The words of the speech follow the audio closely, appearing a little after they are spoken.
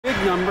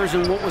numbers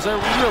in what was a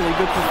really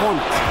good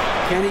performance.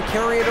 Can he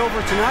carry it over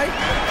tonight?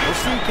 We'll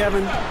see,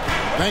 Kevin.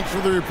 Thanks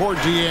for the report,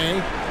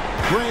 DA.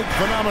 Great,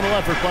 phenomenal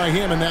effort by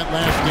him in that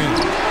last game.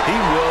 He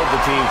willed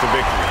the team to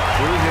victory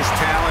through his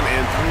talent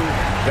and through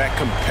that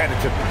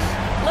competitiveness.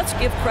 Let's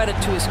give credit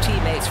to his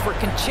teammates for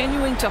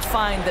continuing to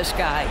find this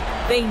guy.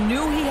 They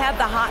knew he had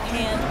the hot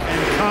hand.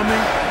 And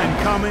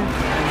coming,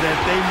 and that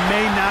they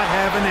may not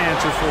have an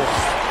answer for.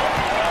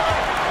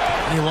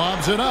 He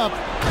lobs it up.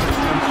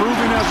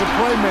 Improving as a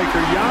playmaker,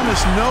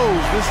 Giannis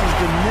knows this is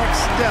the next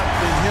step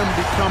in him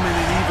becoming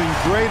an even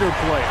greater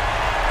player.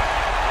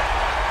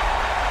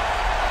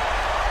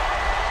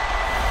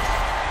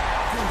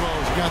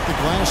 He's got the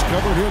glass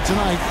covered here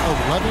tonight.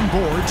 11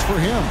 boards for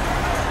him.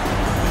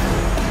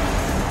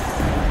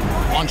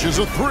 Launches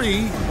a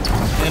three,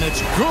 and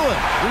it's good.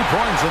 3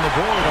 points on the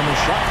board on the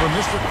shot from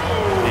Mr.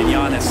 And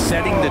Giannis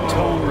setting the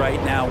tone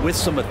right now with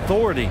some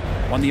authority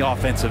on the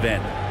offensive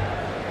end.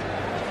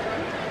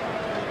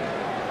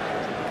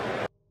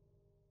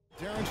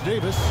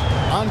 Davis.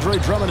 Andre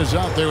Drummond is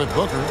out there with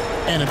Booker,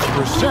 and it's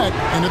Brissett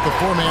in at the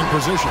 4-man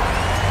position.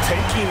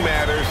 Taking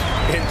matters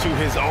into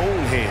his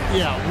own hands.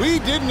 Yeah, we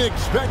didn't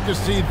expect to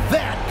see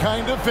that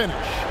kind of finish.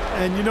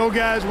 And you know,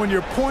 guys, when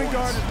your point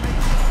guard is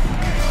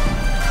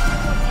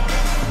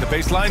the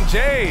baseline,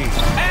 Jay,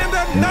 and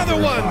another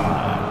one.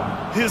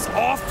 His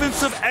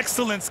offensive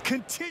excellence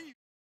continues.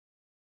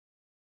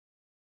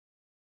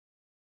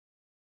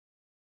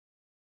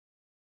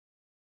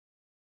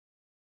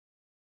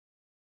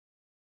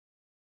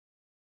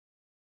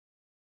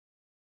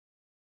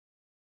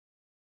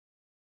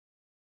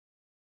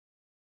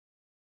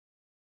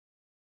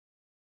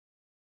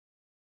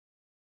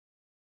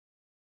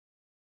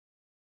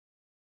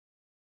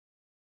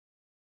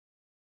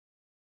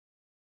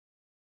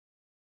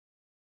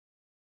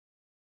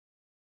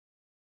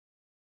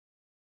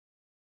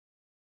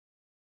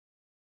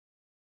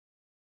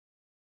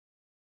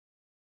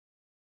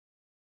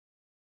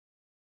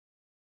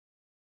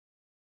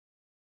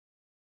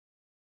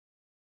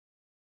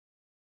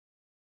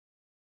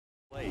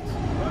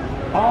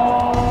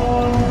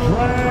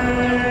 Andre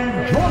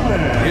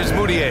Drummond. Here's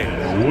Moutier.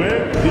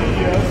 With the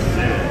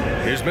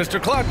assist. Here's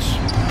Mr. Clutch.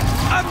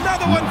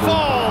 Another one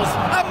falls.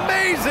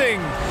 Amazing.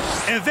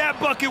 And that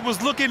bucket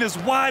was looking as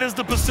wide as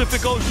the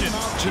Pacific Ocean.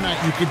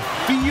 Tonight, you could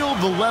feel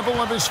the level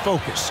of his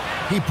focus.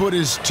 He put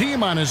his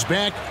team on his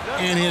back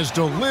and has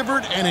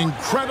delivered an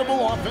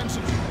incredible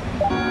offensive.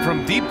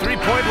 From deep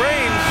three-point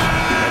range.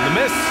 And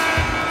the miss.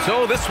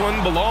 So this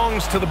one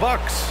belongs to the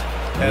Bucks.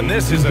 And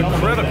this is a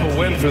critical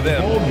win for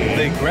them.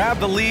 They grabbed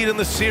the lead in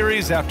the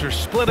series after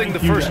splitting the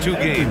first 2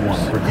 games.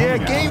 Yeah,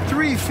 Game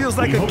 3 feels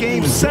like a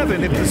Game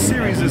 7 if the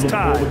series is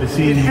tied.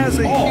 It has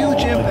a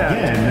huge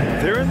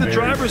impact. They're in the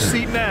driver's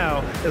seat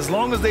now, as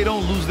long as they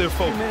don't lose their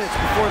focus. 2 minutes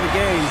before the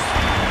game,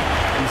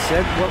 he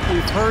said what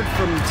we've heard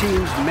from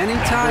teams many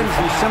times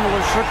in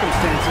similar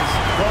circumstances.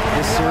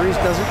 This series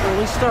doesn't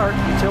really start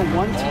until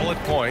one team. All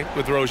at point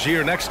with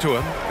Rozier next to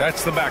him.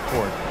 That's the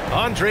backcourt.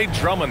 Andre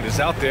Drummond is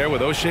out there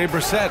with O'Shea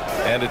Brissett,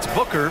 and it's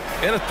Booker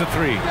in at the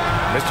 3.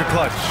 Mr.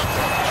 Clutch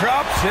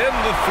drops in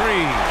the 3.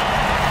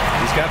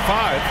 He's got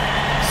 5.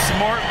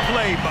 Smart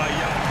play by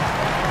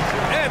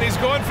Giannis. And he's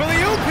going for the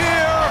oop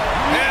here.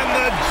 And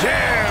the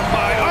jam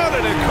by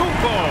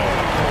Antetokounmpo.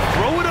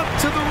 Throw it up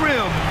to the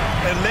rim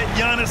and let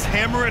Giannis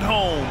hammer it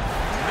home.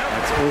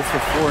 That's 0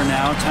 for 4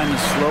 now. Time to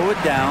slow it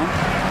down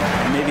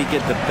and maybe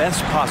get the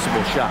best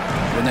possible shot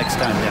the next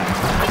time down.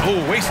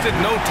 Oh, wasted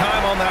no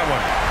time on that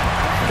one.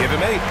 Give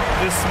him 8.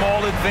 This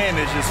small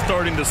advantage is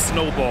starting to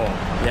snowball.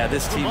 Yeah,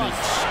 this team is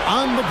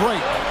on the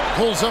break.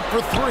 Pulls up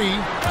for 3.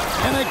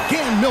 And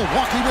again,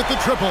 Milwaukee with the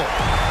triple.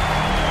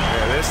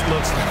 Yeah, this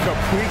looks like a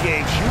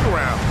pregame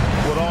shoot-around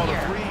with all the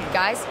threes.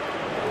 Guys.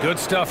 Good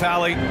stuff,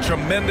 Allie.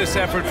 Tremendous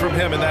effort from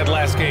him in that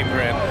last game,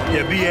 Grant.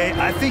 Yeah, B.A.,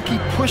 I think he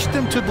pushed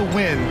them to the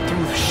win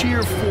through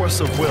sheer force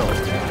of will.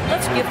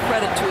 Let's give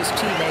credit to his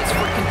teammates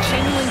for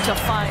continuing to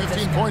find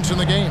 15 this. points in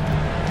the game.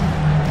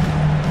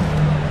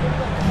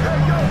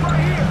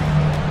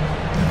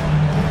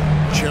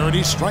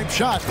 Charity stripe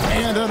shot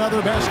and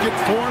another basket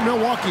for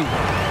Milwaukee.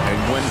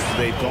 And when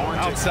they've gone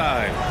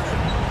outside,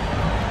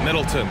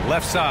 Middleton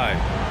left side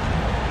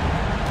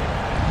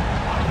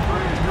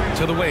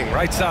to the wing,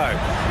 right side.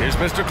 Here's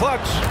Mr.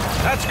 Clutch.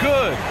 That's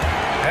good.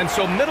 And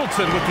so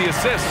Middleton with the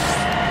assist.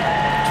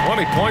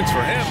 20 points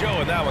for him.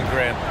 Showing that one,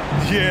 Grant.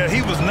 Yeah,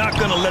 he was not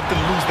going to let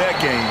them lose that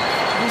game.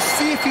 We'll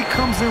see if he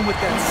comes in with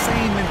that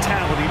same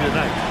mentality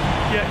tonight.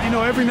 Yeah, you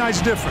know, every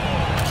night's different.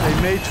 They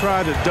may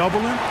try to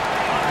double him.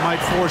 Might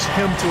force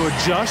him to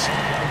adjust.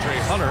 Andre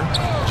Hunter,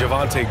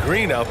 Javonte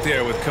Green out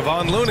there with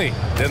Kevon Looney.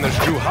 Then there's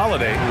Drew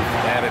Holiday,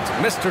 and it's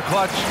Mr.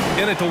 Clutch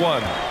in at the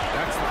 1.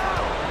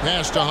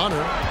 Pass to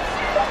Hunter.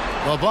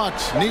 The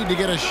Bucks need to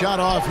get a shot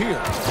off here.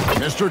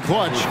 Mr.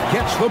 Clutch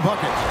gets the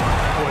bucket.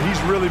 Boy,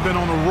 he's really been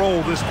on a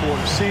roll this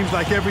quarter. Seems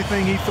like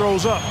everything he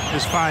throws up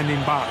is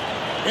finding bottom.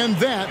 And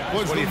that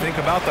was. What do you think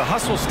about the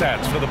hustle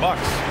stats for the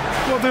Bucks?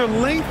 Well, their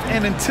length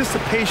and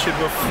anticipation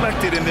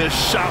reflected in their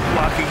shot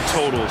blocking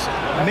totals,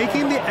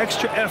 making the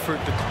extra effort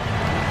to.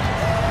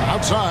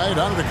 Outside,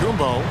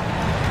 Antetokounmpo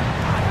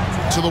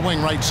to the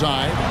wing right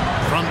side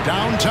from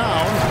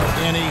downtown,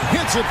 and he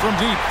hits it from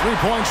deep. 3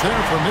 points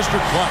there for Mr.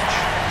 Clutch.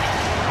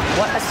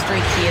 What a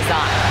streak he is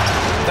on.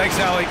 Thanks,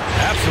 Allie.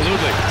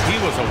 Absolutely. He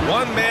was a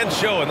one-man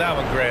show in that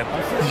one, Grant.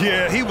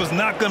 Yeah, he was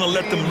not going to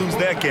let them lose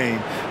that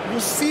game. We'll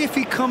see if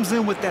he comes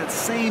in with that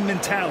same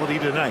mentality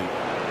tonight.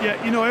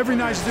 Yeah, you know, every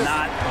night's different.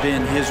 Not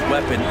been his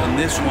weapon in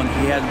this one.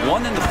 He had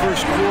 1 in the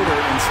first quarter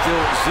and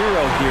still 0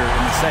 here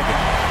in the second.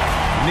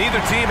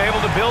 Neither team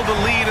able to build a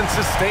lead and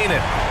sustain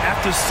it.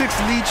 After 6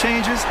 lead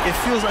changes, it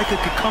feels like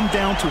it could come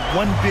down to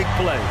one big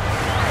play.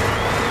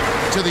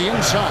 To the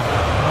inside,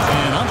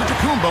 and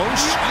Antetokounmpo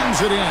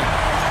slams it in.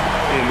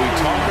 And we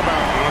talk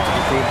about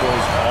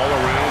Antetokounmpo's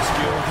all-around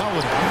skill.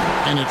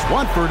 And it's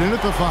Watford in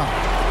at the 5.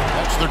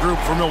 That's the group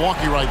for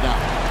Milwaukee right now.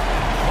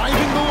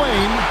 Driving the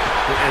lane.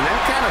 And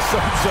that kind of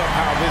sums up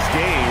how this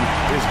game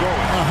is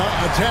going.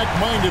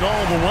 Attack-minded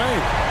all the way.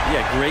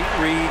 Yeah, great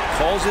read.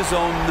 Calls his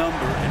own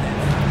number.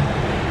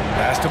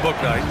 Pass to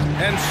Bouknight.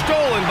 And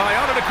stolen by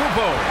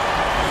Antetokounmpo.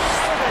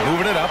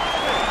 Moving it up.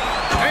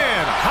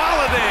 And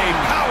Holiday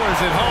powers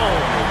it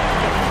home.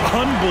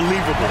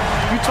 Unbelievable.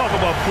 You talk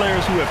about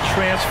players who have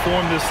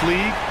transformed this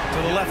league. To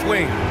the left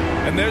wing.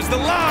 And there's the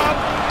lob.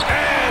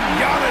 And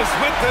Giannis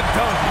with the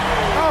dunk.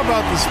 How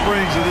about the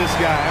springs of this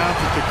guy,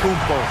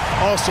 Antetokounmpo,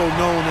 also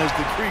known as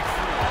the Creek?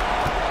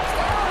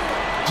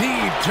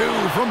 Deep 2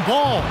 from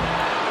Ball.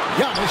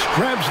 Giannis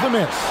grabs the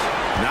miss.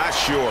 Not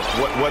sure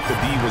what the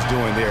D was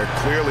doing there.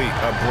 Clearly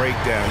a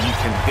breakdown. You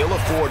can ill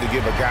afford to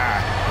give a guy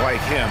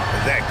like him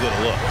that good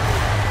a look.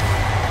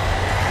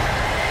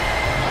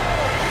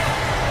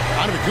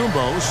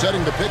 Antetokounmpo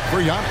setting the pick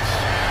for Giannis.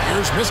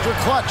 Here's Mr.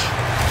 Clutch.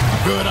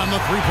 Good on the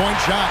three-point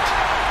shot.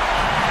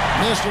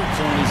 Mr.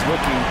 Tony's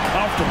looking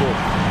comfortable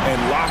and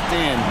locked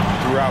in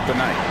throughout the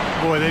night.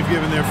 Boy, they've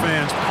given their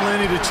fans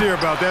plenty to cheer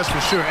about, that's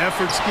for sure.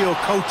 Effort, skill,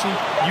 coaching,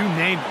 you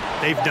name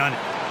it, they've done it.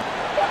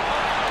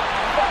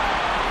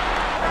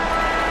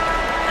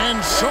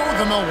 And so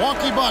the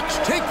Milwaukee Bucks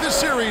take the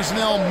series and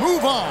they'll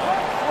move on.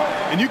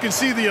 And you can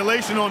see the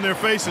elation on their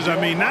faces. I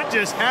mean, not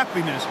just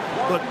happiness,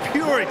 but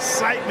pure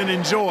excitement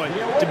and joy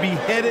to be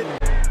headed